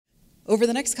Over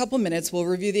the next couple minutes, we'll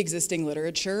review the existing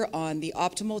literature on the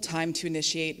optimal time to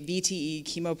initiate VTE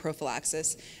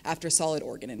chemoprophylaxis after solid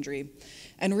organ injury.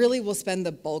 And really, we'll spend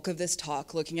the bulk of this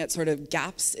talk looking at sort of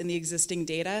gaps in the existing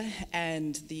data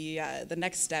and the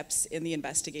next steps in the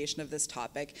investigation of this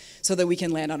topic so that we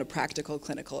can land on a practical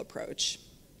clinical approach.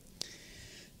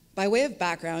 By way of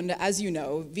background, as you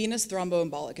know, venous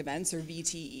thromboembolic events, or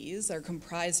VTEs, are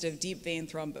comprised of deep vein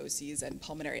thromboses and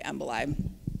pulmonary emboli.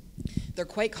 They're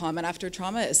quite common after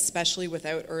trauma, especially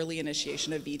without early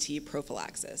initiation of VTE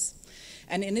prophylaxis.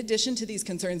 And in addition to these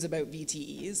concerns about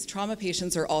VTEs, trauma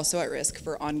patients are also at risk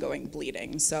for ongoing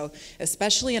bleeding. So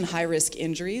especially in high-risk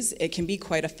injuries, it can be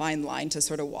quite a fine line to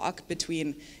sort of walk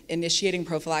between initiating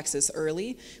prophylaxis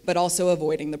early, but also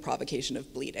avoiding the provocation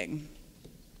of bleeding.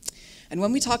 And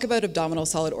when we talk about abdominal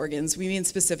solid organs, we mean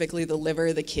specifically the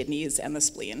liver, the kidneys, and the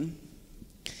spleen.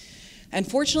 And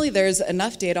fortunately, there's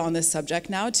enough data on this subject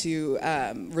now to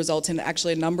result in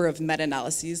actually a number of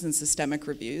meta-analyses and systematic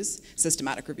reviews,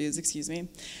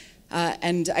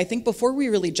 and I think before we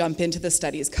really jump into the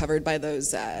studies covered by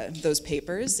those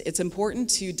papers, it's important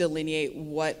to delineate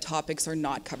what topics are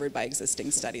not covered by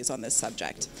existing studies on this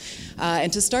subject.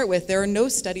 And to start with, there are no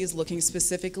studies looking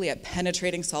specifically at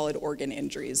penetrating solid organ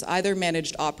injuries, either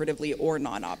managed operatively or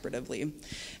non-operatively.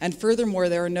 And furthermore,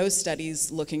 there are no studies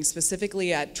looking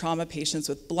specifically at trauma patients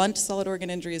with blunt solid organ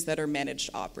injuries that are managed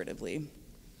operatively.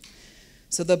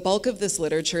 So the bulk of this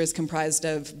literature is comprised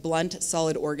of blunt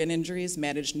solid organ injuries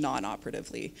managed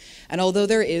non-operatively. And although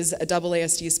there is a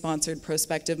AASD-sponsored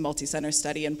prospective multi-center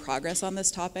study in progress on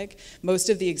this topic, most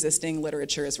of the existing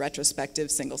literature is retrospective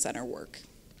single-center work.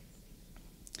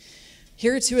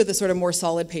 Here are two of the sort of more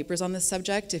solid papers on this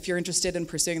subject. If you're interested in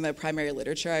pursuing the primary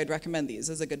literature, I'd recommend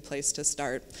these as a good place to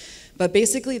start. But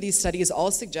basically, these studies all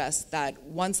suggest that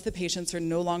once the patients are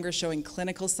no longer showing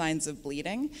clinical signs of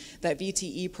bleeding, that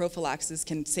VTE prophylaxis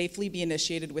can safely be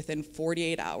initiated within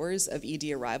 48 hours of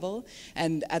ED arrival,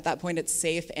 and at that point, it's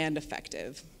safe and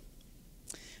effective.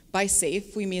 By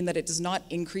safe, we mean that it does not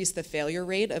increase the failure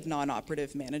rate of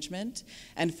non-operative management,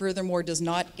 and furthermore does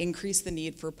not increase the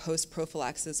need for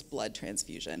post-prophylaxis blood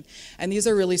transfusion. And these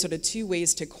are really sort of two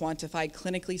ways to quantify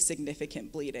clinically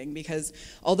significant bleeding, because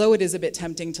although it is a bit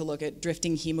tempting to look at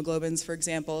drifting hemoglobins, for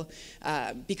example,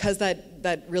 because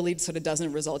that really sort of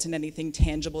doesn't result in anything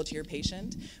tangible to your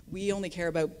patient, we only care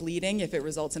about bleeding if it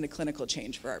results in a clinical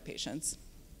change for our patients.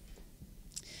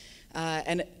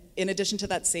 And in addition to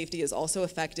that, safety is also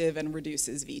effective and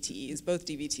reduces VTEs, both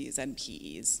DVTs and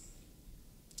PEs.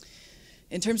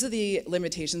 In terms of the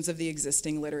limitations of the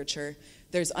existing literature,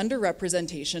 there's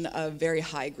underrepresentation of very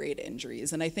high-grade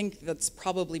injuries, and I think that's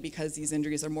probably because these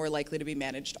injuries are more likely to be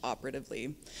managed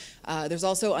operatively. There's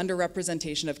also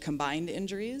underrepresentation of combined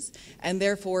injuries, and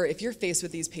therefore, if you're faced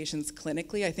with these patients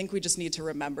clinically, I think we just need to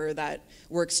remember that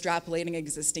we're extrapolating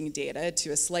existing data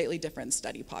to a slightly different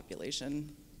study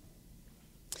population.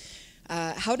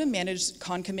 How to manage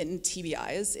concomitant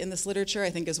TBIs in this literature, I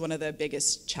think, is one of the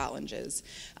biggest challenges.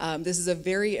 This is a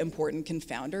very important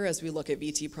confounder as we look at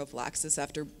VTE prophylaxis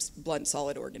after blunt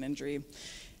solid organ injury.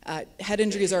 Head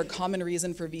injuries are a common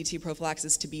reason for VTE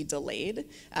prophylaxis to be delayed,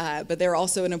 but they're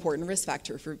also an important risk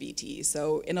factor for VTE.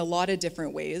 So in a lot of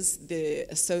different ways,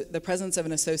 the presence of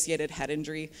an associated head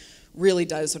injury really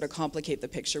does sort of complicate the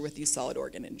picture with these solid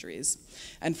organ injuries.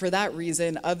 And for that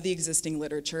reason, of the existing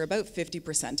literature, about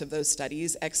 50% of those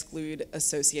studies exclude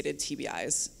associated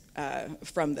TBIs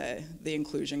from the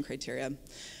inclusion criteria.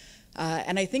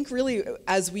 And I think really,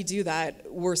 as we do that,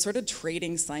 we're sort of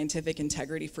trading scientific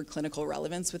integrity for clinical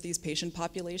relevance with these patient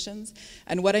populations.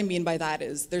 And what I mean by that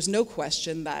is there's no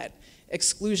question that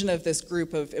exclusion of this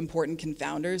group of important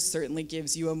confounders certainly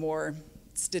gives you a more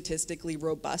statistically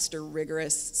robust or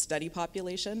rigorous study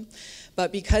population.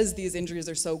 But because these injuries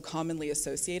are so commonly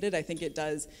associated, I think it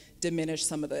does diminish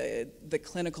some of the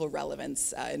clinical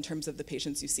relevance in terms of the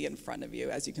patients you see in front of you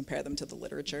as you compare them to the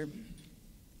literature.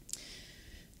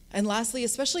 And lastly,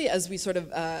 especially as we sort of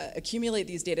accumulate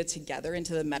these data together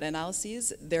into the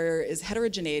meta-analyses, there is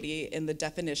heterogeneity in the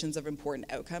definitions of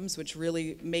important outcomes, which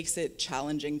really makes it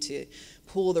challenging to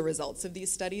pool the results of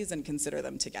these studies and consider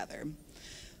them together.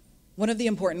 One of the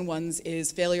important ones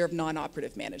is failure of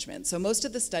non-operative management. So most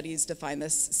of the studies define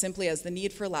this simply as the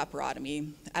need for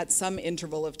laparotomy at some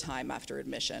interval of time after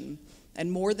admission. And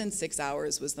more than 6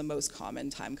 hours was the most common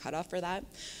time cutoff for that.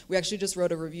 We actually just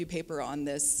wrote a review paper on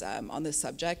this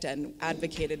subject and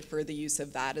advocated for the use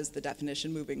of that as the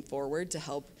definition moving forward to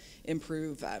help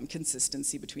improve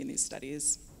consistency between these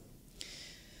studies.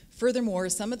 Furthermore,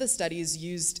 some of the studies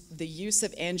used the use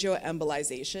of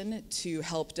angioembolization to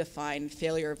help define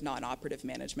failure of non-operative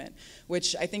management,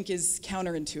 which I think is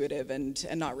counterintuitive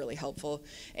and not really helpful.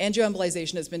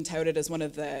 Angioembolization has been touted as one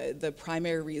of the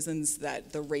primary reasons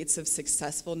that the rates of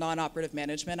successful non-operative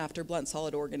management after blunt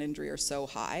solid organ injury are so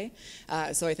high.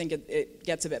 So I think it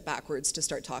gets a bit backwards to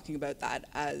start talking about that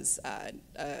as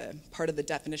part of the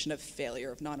definition of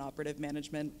failure of non-operative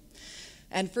management.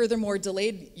 And furthermore,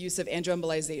 delayed use of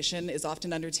angioembolization is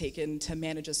often undertaken to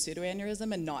manage a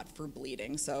pseudoaneurysm and not for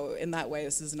bleeding. So in that way,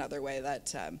 this is another way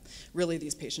that really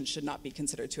these patients should not be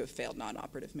considered to have failed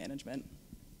non-operative management.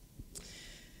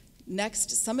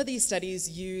 Next, some of these studies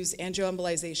use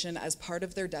angioembolization as part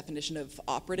of their definition of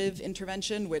operative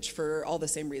intervention, which for all the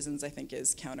same reasons I think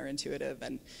is counterintuitive,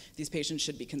 and these patients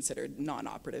should be considered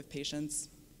non-operative patients.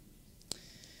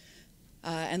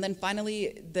 And then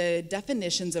finally, the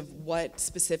definitions of what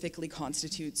specifically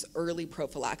constitutes early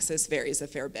prophylaxis varies a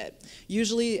fair bit.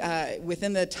 Usually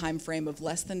within the time frame of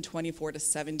less than 24 to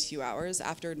 72 hours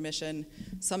after admission,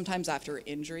 sometimes after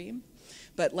injury.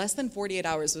 But less than 48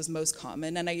 hours was most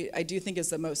common, and I do think is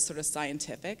the most sort of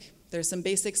scientific. There's some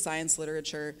basic science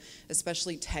literature,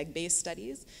 especially TEG-based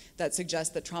studies, that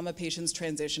suggest that trauma patients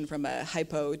transition from a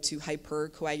hypo to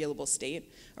hypercoagulable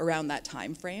state around that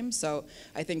time frame. So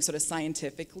I think sort of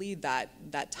scientifically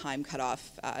that time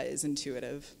cutoff is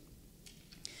intuitive.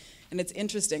 And it's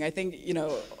interesting, I think,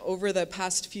 over the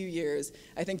past few years,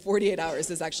 I think 48 hours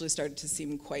has actually started to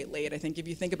seem quite late. I think if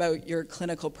you think about your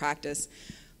clinical practice,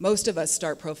 most of us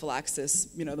start prophylaxis,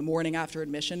 the morning after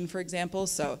admission, for example.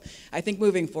 So I think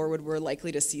moving forward, we're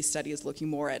likely to see studies looking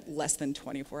more at less than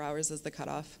 24 hours as the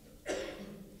cutoff.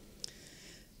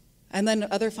 And then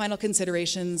other final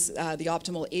considerations, the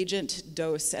optimal agent,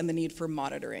 dose, and the need for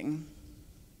monitoring.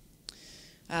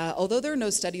 Although there are no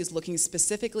studies looking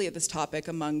specifically at this topic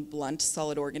among blunt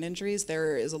solid organ injuries,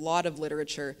 there is a lot of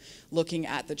literature looking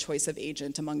at the choice of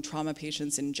agent among trauma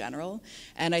patients in general.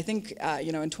 And I think,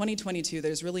 in 2022,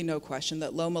 there's really no question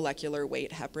that low molecular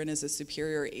weight heparin is a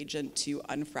superior agent to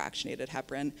unfractionated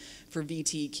heparin for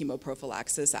VTE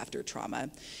chemoprophylaxis after trauma.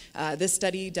 This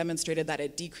study demonstrated that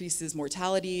it decreases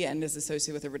mortality and is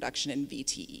associated with a reduction in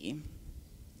VTE.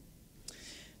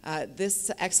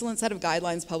 This excellent set of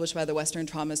guidelines published by the Western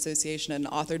Trauma Association and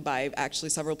authored by actually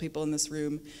several people in this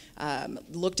room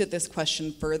looked at this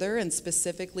question further and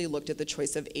specifically looked at the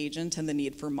choice of agent and the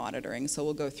need for monitoring, so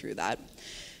we'll go through that.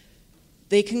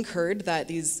 They concurred that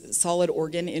these solid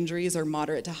organ injuries are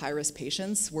moderate to high-risk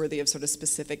patients worthy of sort of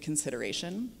specific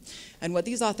consideration. And what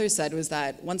these authors said was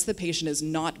that once the patient is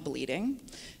not bleeding,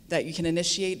 that you can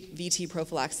initiate VTE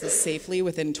prophylaxis safely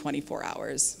within 24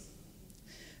 hours.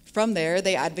 From there,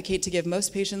 they advocate to give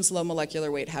most patients low molecular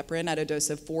weight heparin at a dose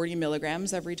of 40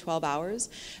 milligrams every 12 hours.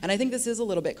 And I think this is a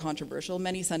little bit controversial.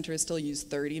 Many centers still use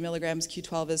 30 milligrams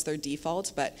Q12 as their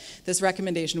default, but this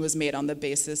recommendation was made on the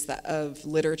basis of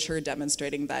literature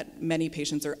demonstrating that many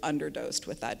patients are underdosed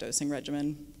with that dosing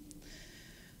regimen.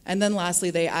 And then lastly,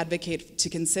 they advocate to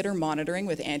consider monitoring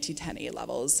with anti-10A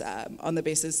levels on the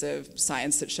basis of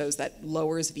science that shows that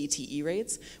lowers VTE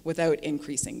rates without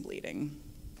increasing bleeding.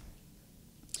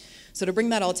 So to bring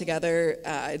that all together,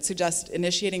 I'd suggest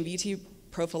initiating VTE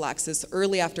prophylaxis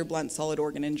early after blunt solid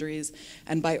organ injuries,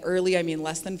 and by early I mean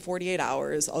less than 48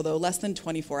 hours, although less than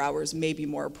 24 hours may be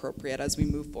more appropriate as we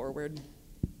move forward.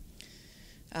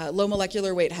 Low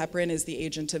molecular weight heparin is the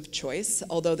agent of choice,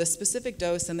 although the specific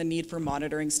dose and the need for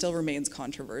monitoring still remains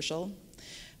controversial.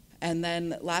 And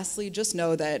then lastly, just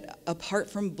know that apart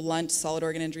from blunt solid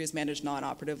organ injuries managed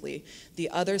non-operatively, the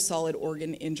other solid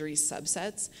organ injury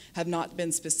subsets have not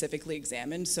been specifically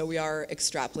examined, so we are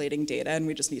extrapolating data and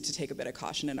we just need to take a bit of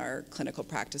caution in our clinical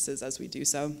practices as we do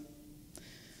so.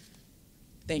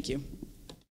 Thank you.